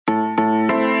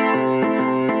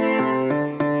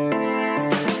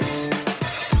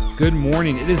Good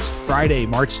morning. It is Friday,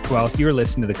 March 12th. You're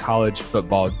listening to the College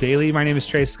Football Daily. My name is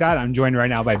Trey Scott. I'm joined right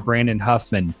now by Brandon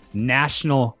Huffman,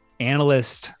 national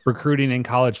analyst recruiting in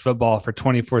college football for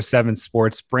 24/7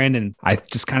 Sports. Brandon, I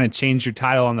just kind of changed your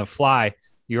title on the fly.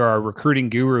 You're our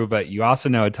recruiting guru, but you also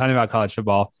know a ton about college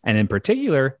football, and in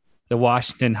particular, the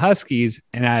Washington Huskies.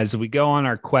 And as we go on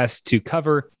our quest to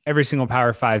cover every single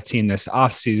Power 5 team this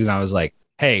offseason, I was like,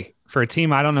 hey, for a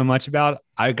team I don't know much about,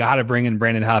 I got to bring in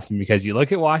Brandon Huffman, because you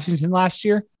look at Washington last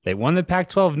year, they won the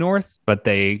Pac-12 North, but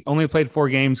they only played 4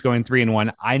 games going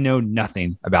 3-1. I know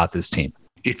nothing about this team.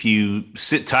 If you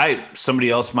sit tight,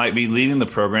 somebody else might be leaving the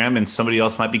program and somebody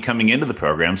else might be coming into the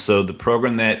program. So the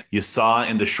program that you saw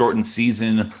in the shortened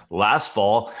season last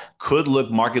fall could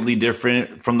look markedly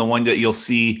different from the one that you'll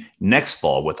see next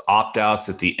fall, with opt-outs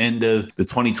at the end of the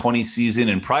 2020 season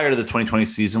and prior to the 2020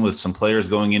 season, with some players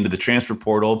going into the transfer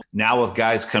portal. Now with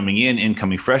guys coming in,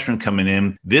 incoming freshmen coming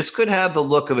in, this could have the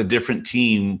look of a different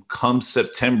team come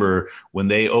September when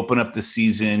they open up the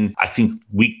season, I think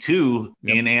week 2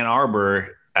 in Ann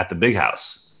Arbor at the Big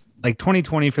House. Like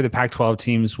 2020 for the Pac-12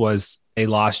 teams was a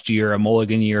lost year, a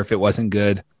mulligan year if it wasn't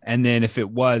good. And then if it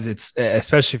was, it's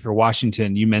especially for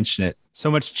Washington, you mentioned it, so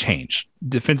much change.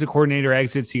 Defensive coordinator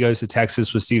exits. He goes to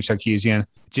Texas with Steve Sarkisian.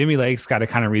 Jimmy Lake's got to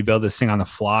kind of rebuild this thing on the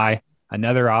fly.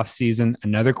 Another offseason,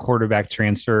 another quarterback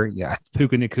transfer. Yeah,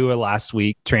 Puka Nacua last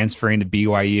week transferring to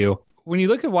BYU. When you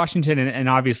look at Washington, and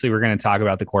obviously we're going to talk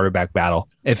about the quarterback battle,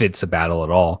 if it's a battle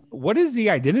at all, what is the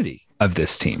identity of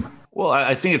this team? Well,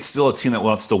 I think it's still a team that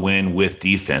wants to win with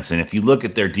defense. And if you look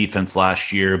at their defense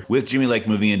last year, with Jimmy Lake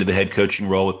moving into the head coaching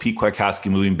role, with Pete Kwiatkowski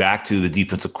moving back to the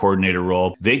defensive coordinator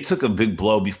role, they took a big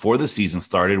blow before the season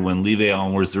started when Live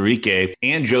Onwuzurike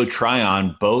and Joe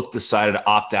Tryon both decided to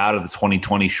opt out of the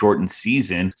 2020 shortened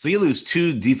season. So you lose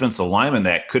 2 defensive linemen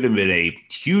that could have been a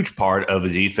huge part of a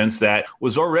defense that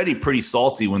was already pretty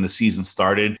salty when the season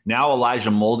started. Now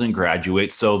Elijah Molden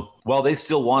graduates. So while they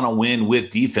still want to win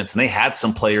with defense, and they had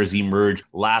some players emerge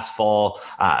last fall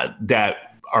that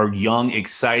are young,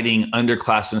 exciting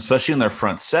underclassmen, especially in their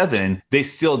front 7, they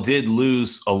still did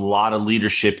lose a lot of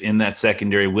leadership in that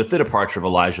secondary with the departure of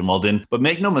Elijah Molden. But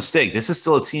make no mistake, this is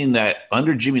still a team that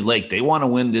under Jimmy Lake, they want to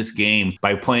win this game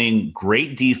by playing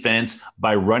great defense,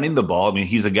 by running the ball. I mean,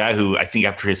 he's a guy who I think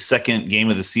after his second game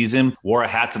of the season wore a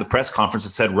hat to the press conference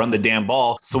and said, run the damn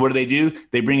ball. So what do?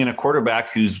 They bring in a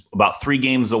quarterback who's about 3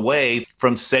 games away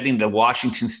from setting the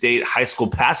Washington State high school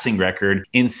passing record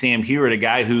in Sam Heward, a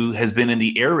guy who has been in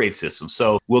the air raid system.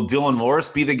 So will Dylan Morris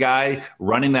be the guy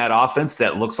running that offense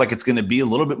that looks like it's going to be a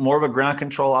little bit more of a ground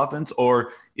control offense?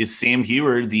 Or is Sam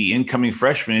Heward, the incoming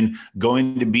freshman,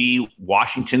 going to be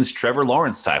Washington's Trevor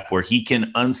Lawrence type, where he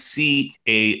can unseat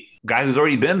a guy who's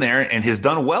already been there and has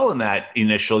done well in that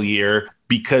initial year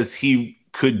because he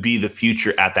could be the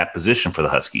future at that position for the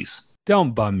Huskies?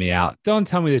 Don't bum me out. Don't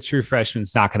tell me the true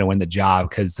freshman's not going to win the job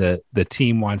because the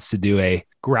team wants to do a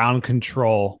ground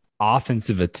control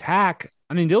offensive attack.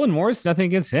 I mean, Dylan Morris, nothing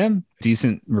against him.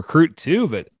 Decent recruit too.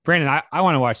 But Brandon, I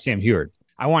want to watch Sam Heward.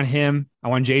 I want him. I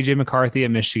want J.J. McCarthy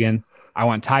at Michigan. I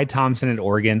want Ty Thompson at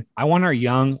Oregon. I want our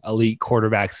young elite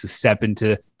quarterbacks to step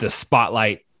into the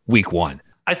spotlight week 1.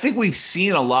 I think we've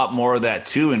seen a lot more of that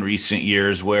too in recent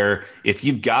years, where if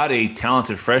you've got a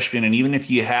talented freshman, and even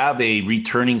if you have a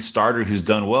returning starter who's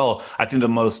done well, I think the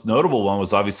most notable one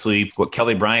was obviously what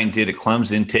Kelly Bryant did at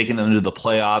Clemson, taking them to the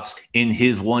playoffs in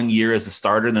his 1 year as a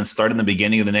starter, and then starting the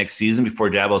beginning of the next season before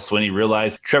Dabo Swinney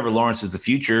realized Trevor Lawrence is the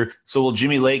future. So will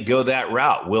Jimmy Lake go that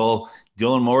route? Will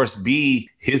Dylan Morris be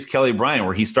his Kelly Bryant,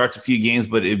 where he starts a few games,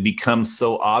 but it becomes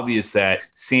so obvious that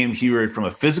Sam Heward, from a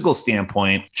physical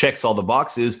standpoint, checks all the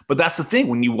boxes? But that's the thing.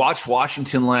 When you watch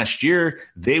Washington last year,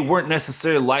 they weren't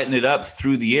necessarily lighting it up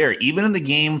through the air. Even in the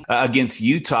game against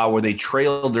Utah, where they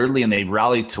trailed early and they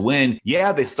rallied to win,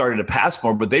 yeah, they started to pass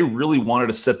more, but they really wanted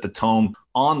to set the tone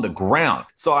on the ground.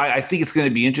 So I think it's going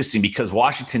to be interesting, because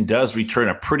Washington does return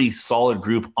a pretty solid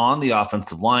group on the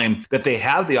offensive line, that they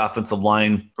have the offensive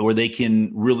line where they can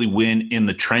really win in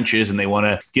the trenches, and they want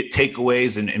to get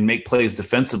takeaways and make plays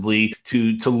defensively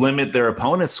to limit their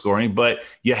opponent's scoring. But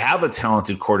you have a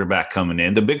talented quarterback coming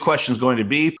in. The big question is going to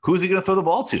be, who's he going to throw the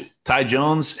ball to? Ty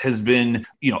Jones has been,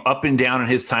 up and down in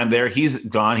his time there. He's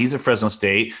gone. He's at Fresno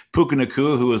State. Puka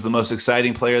Nacua, who was the most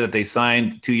exciting player that they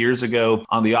signed 2 years ago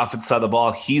on the offensive side of the ball,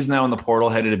 he's now in the portal,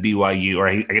 headed to BYU, or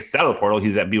I guess out of the portal,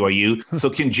 he's at BYU. So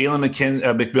can Jalen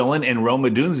McMillan and Rome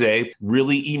Odunze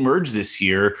really emerge this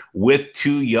year with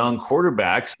 2 young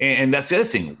quarterbacks? And that's the other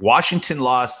thing. Washington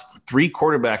lost 3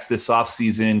 quarterbacks this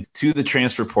offseason to the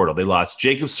transfer portal. They lost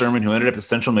Jacob Sermon, who ended up at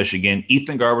Central Michigan,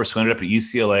 Ethan Garbers, who ended up at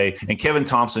UCLA, and Kevin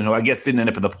Thompson, who I guess didn't end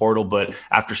up in the portal, but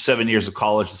after 7 years of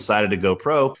college decided to go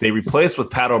pro. They replaced with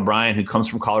Pat O'Brien, who comes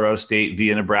from Colorado State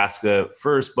via Nebraska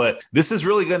first. But this is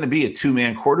really going to be a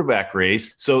two-man quarterback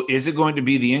race. So is it going to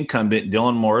be the incumbent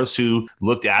Dylan Morris, who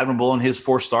looked admirable in his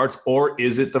 4 starts, or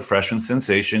is it the freshman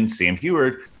sensation Sam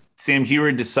Huard? Sam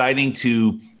Huard deciding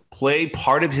to play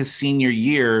part of his senior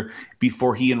year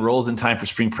before he enrolls in time for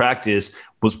spring practice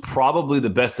was probably the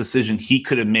best decision he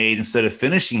could have made instead of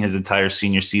finishing his entire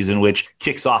senior season, which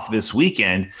kicks off this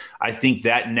weekend. I think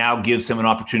that now gives him an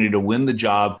opportunity to win the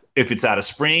job. If it's out of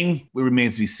spring, it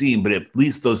remains to be seen, but at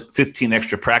least those 15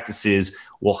 extra practices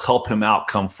will help him out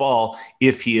come fall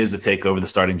if he is to take over the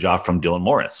starting job from Dylan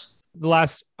Morris. The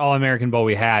last All-American Bowl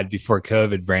we had before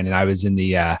COVID, Brandon, I was in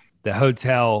the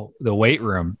hotel, the weight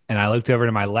room, and I looked over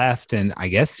to my left, and I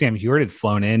guess Sam Huard had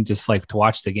flown in just like to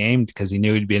watch the game because he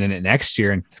knew he'd be in it next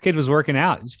year. And this kid was working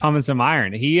out, just pumping some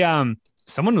iron.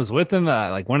 Someone was with him,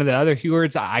 like one of the other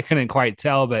Huards. I couldn't quite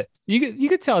tell, but you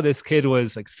could tell this kid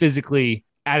was like physically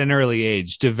at an early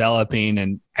age developing,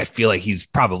 and I feel like he's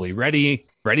probably ready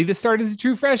to start as a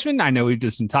true freshman. I know we've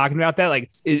just been talking about that.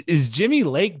 Like, is Jimmy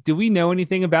Lake? Do we know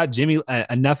anything about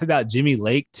enough about Jimmy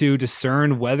Lake to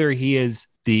discern whether he is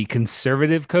the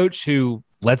conservative coach who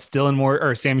lets Dylan Moore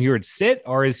or Sam Huard sit,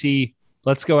 or is he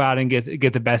let's go out and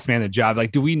get the best man the job?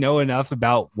 Like, do we know enough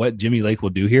about what Jimmy Lake will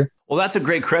do here? Well, that's a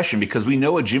great question because we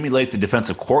know what Jimmy Lake, the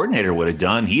defensive coordinator, would have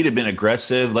done. He'd have been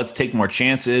aggressive. Let's take more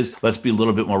chances. Let's be a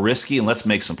little bit more risky and let's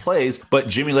make some plays. But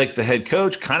Jimmy Lake, the head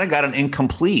coach, kind of got an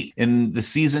incomplete in the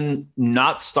season,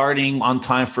 not starting on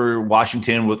time for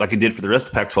Washington like it did for the rest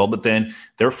of the Pac-12. But then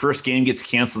their first game gets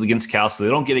canceled against Cal, so they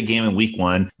don't get a game in week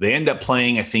 1. They end up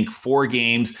playing, I think, 4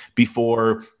 games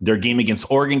before their game against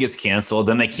Oregon gets canceled.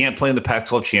 Then they can't play in the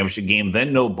Pac-12 championship game,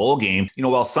 then no bowl game.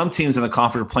 While some teams in the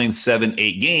conference are playing 7,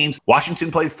 8 games, Washington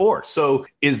played 4. So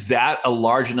is that a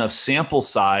large enough sample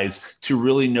size to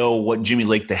really know what Jimmy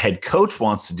Lake, the head coach,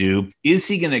 wants to do? Is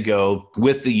he going to go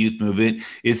with the youth movement?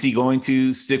 Is he going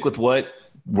to stick with what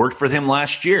worked for him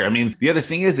last year? I mean, the other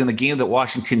thing is in the game that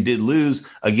Washington did lose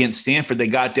against Stanford, they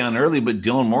got down early, but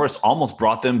Dylan Morris almost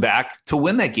brought them back to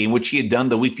win that game, which he had done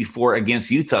the week before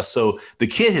against Utah. So the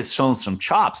kid has shown some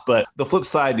chops, but the flip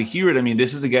side to Huard, I mean,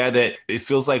 this is a guy that it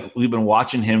feels like we've been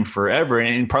watching him forever,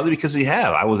 and partly because we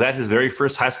have. I was at his very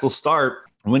first high school start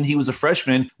when he was a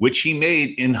freshman, which he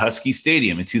made in Husky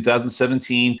Stadium in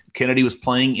 2017. Kennedy was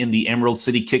playing in the Emerald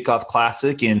City Kickoff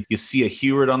Classic, and you see a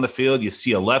Huard on the field. You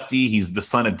see a lefty. He's the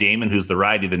son of Damon, who's the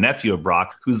righty, the nephew of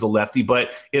Brock, who's the lefty.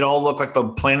 But it all looked like the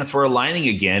planets were aligning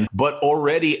again. But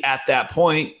already at that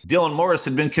point, Dylan Morris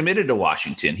had been committed to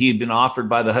Washington. He had been offered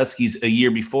by the Huskies a year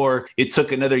before. It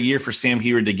took another year for Sam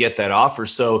Huard to get that offer.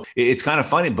 So it's kind of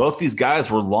funny. Both these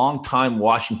guys were longtime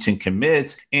Washington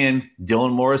commits, and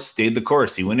Dylan Morris stayed the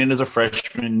course. He went in as a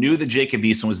freshman, knew that Jacob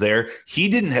Eason was there. He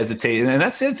didn't hesitate. And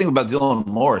that's the other thing about Dylan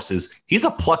Morris is he's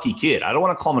a plucky kid. I don't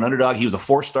want to call him an underdog. He was a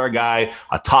 4-star guy,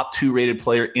 a top 2 rated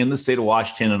player in the state of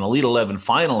Washington, an Elite 11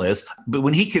 finalist. But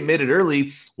when he committed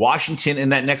early, Washington in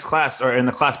that next class, or in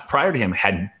the class prior to him,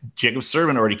 had Jacob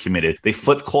Servant already committed. They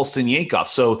flipped Colson Yankoff.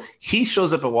 So he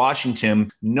shows up at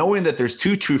Washington knowing that there's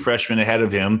 2 true freshmen ahead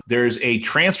of him. There's a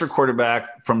transfer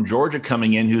quarterback from Georgia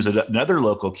coming in who's another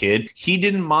local kid. He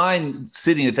didn't mind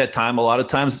sitting at that time. A lot of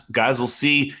times guys will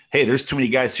see, hey, there's too many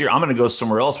guys here. I'm going to go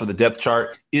somewhere else where the depth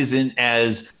chart isn't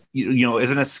as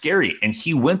scary. And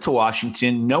he went to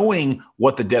Washington knowing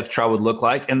what the depth chart would look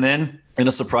like. And then, in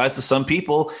a surprise to some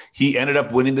people, he ended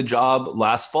up winning the job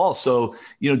last fall. So,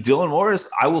 Dylan Morris,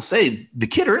 I will say the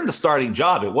kid earned the starting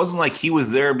job. It wasn't like he was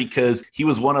there because he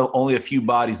was one of only a few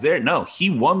bodies there. No, he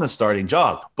won the starting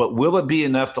job. But will it be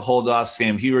enough to hold off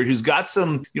Sam Huard, who's got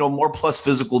some, more plus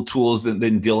physical tools than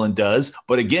Dylan does?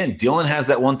 But again, Dylan has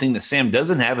that one thing that Sam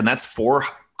doesn't have, and that's 4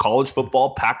 college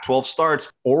football Pac-12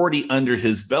 starts already under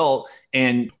his belt,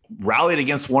 and rallied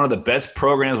against one of the best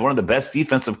programs, one of the best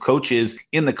defensive coaches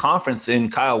in the conference in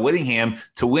Kyle Whittingham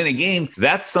to win a game.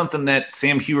 That's something that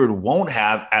Sam Huard won't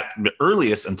have at the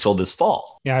earliest until this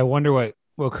fall. Yeah, I wonder what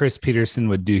Chris Peterson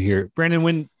would do here. Brandon,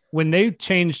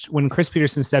 when Chris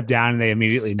Peterson stepped down and they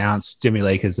immediately announced Jimmy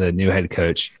Lake as the new head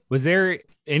coach, was there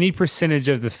any percentage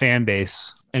of the fan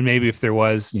base, and maybe if there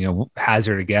was,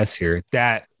 hazard a guess here,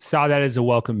 that saw that as a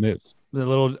welcome move, a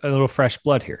little fresh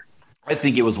blood here? I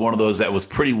think it was one of those that was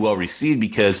pretty well received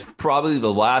because probably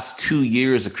the last 2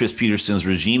 years of Chris Peterson's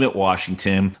regime at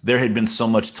Washington, there had been so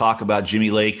much talk about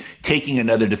Jimmy Lake taking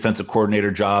another defensive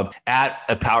coordinator job at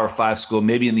a Power 5 school,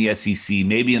 maybe in the SEC,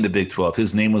 maybe in the Big 12.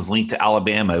 His name was linked to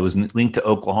Alabama. It was linked to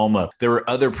Oklahoma. There were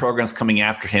other programs coming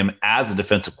after him as a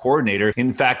defensive coordinator.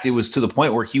 In fact, it was to the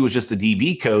point where he was just a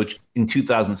DB coach in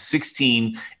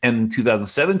 2016 and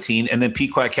 2017. And then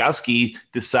Pete Kwiatkowski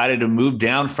decided to move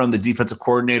down from the defensive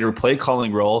coordinator play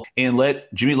calling role and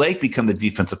let Jimmy Lake become the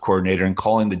defensive coordinator and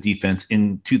calling the defense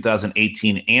in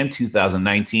 2018 and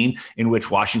 2019, in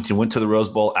which Washington went to the Rose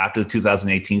Bowl after the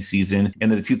 2018 season.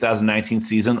 And the 2019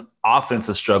 season,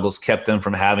 offensive struggles kept them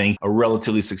from having a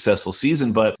relatively successful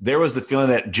season. But there was the feeling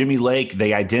that Jimmy Lake,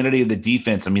 the identity of the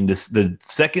defense, the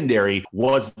secondary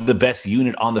was the best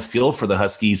unit on the field for the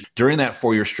Huskies during that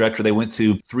 4-year stretch where they went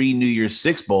to 3 New Year's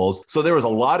Six bowls. So there was a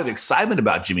lot of excitement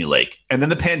about Jimmy Lake. And then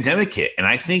the pandemic hit. And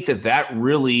I think that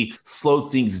really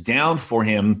slowed things down for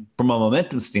him from a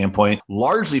momentum standpoint,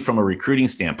 largely from a recruiting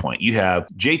standpoint. You have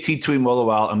JT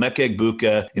Tuimoloau, Emeka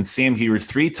Egbuka, and Sam Huard,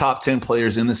 3 top 10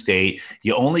 players in the state.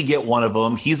 You only get one of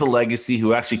them. He's a legacy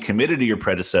who actually committed to your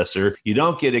predecessor. You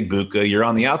don't get Egbuka. You're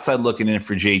on the outside looking in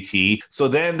for JT. So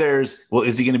then there's, well,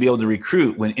 is he going to be able to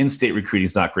recruit when in-state recruiting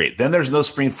is not great? Then there's no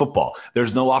spring football.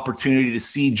 There's no opportunity to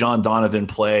see John Donovan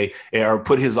play or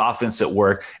put his offense at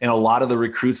work. And a lot of the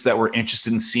recruits that were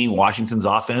interested in seeing Washington's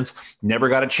offense never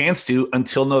got a chance to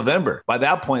until November. By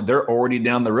that point, they're already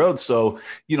down the road. So,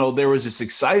 there was this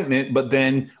excitement, but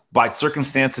then by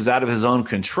circumstances out of his own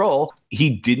control, he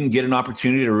didn't get an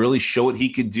opportunity to really show what he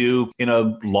could do in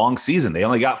a long season. They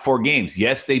only got 4 games.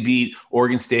 Yes, they beat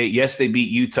Oregon State. Yes, they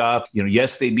beat Utah.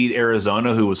 Yes, they beat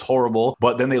Arizona, who was horrible,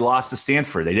 but then they lost to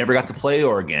Stanford. They never got to play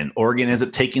Oregon. Oregon ends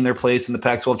up taking their place in the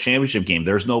Pac-12 championship game.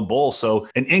 There's no bowl. So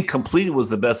an incomplete was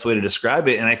the best way to describe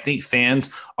it. And I think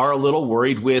fans are a little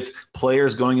worried with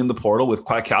players going in the portal, with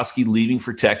Kwiatkowski leaving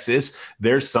for Texas.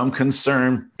 There's some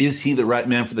concern. Is he the right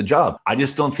man for the job? I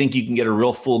just don't think you can get a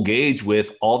real full gauge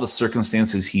with all the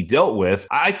circumstances he dealt with.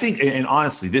 I think, and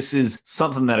honestly, this is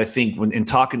something that I think when in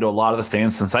talking to a lot of the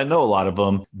fans, since I know a lot of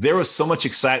them, there was so much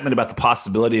excitement about the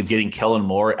possibility of getting Kellen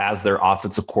Moore as their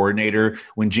offensive coordinator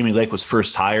when Jimmy Lake was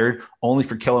first hired, only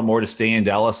for Kellen Moore to stay in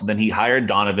Dallas. And then he hired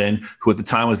Donovan, who at the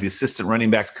time was the assistant running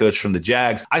backs coach from the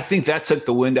Jags. I think that took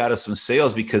the wind out of some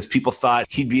sails because people thought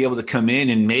he'd be able to come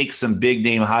in and make some big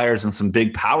name hires and some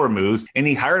big power moves. And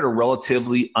he hired a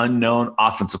relatively unknown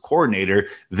offensive coordinator.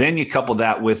 Then you couple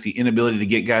that with the inability to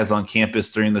get guys on campus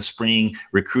during the spring,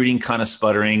 recruiting kind of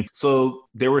sputtering. So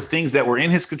there were things that were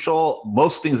in his control,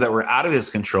 most things that were out of his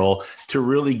control to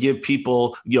really give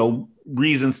people,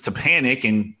 reasons to panic.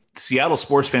 And Seattle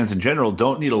sports fans in general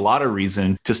don't need a lot of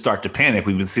reason to start to panic.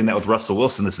 We've been seeing that with Russell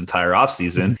Wilson this entire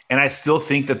offseason. And I still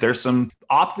think that there's some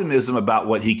optimism about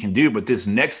what he can do, but this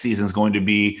next season is going to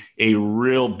be a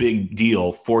real big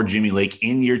deal for Jimmy Lake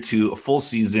in year 2, a full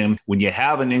season. When you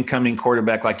have an incoming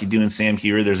quarterback like you do in Sam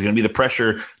Huard, there's going to be the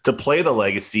pressure to play the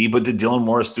legacy, but did Dylan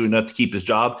Morris do enough to keep his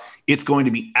job? It's going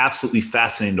to be absolutely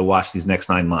fascinating to watch these next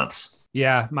 9 months.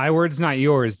 Yeah, my words, not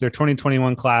yours. Their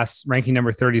 2021 class ranking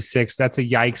number 36. That's a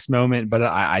yikes moment, but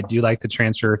I do like the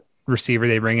transfer receiver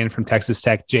they bring in from Texas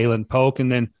Tech, Jalen Polk.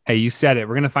 And then, hey, you said it.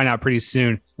 We're going to find out pretty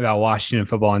soon about Washington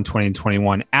football in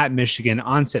 2021 at Michigan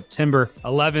on September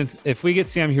 11th. If we get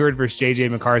Sam Huard versus JJ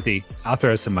McCarthy, I'll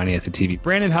throw some money at the TV.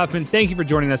 Brandon Huffman, thank you for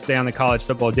joining us today on the College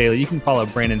Football Daily. You can follow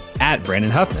Brandon at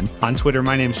Brandon Huffman on Twitter.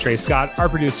 My name is Trey Scott. Our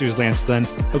producer is Lance Glenn.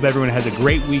 Hope everyone has a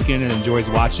great weekend and enjoys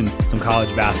watching some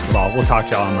college basketball. We'll talk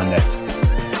to y'all on Monday.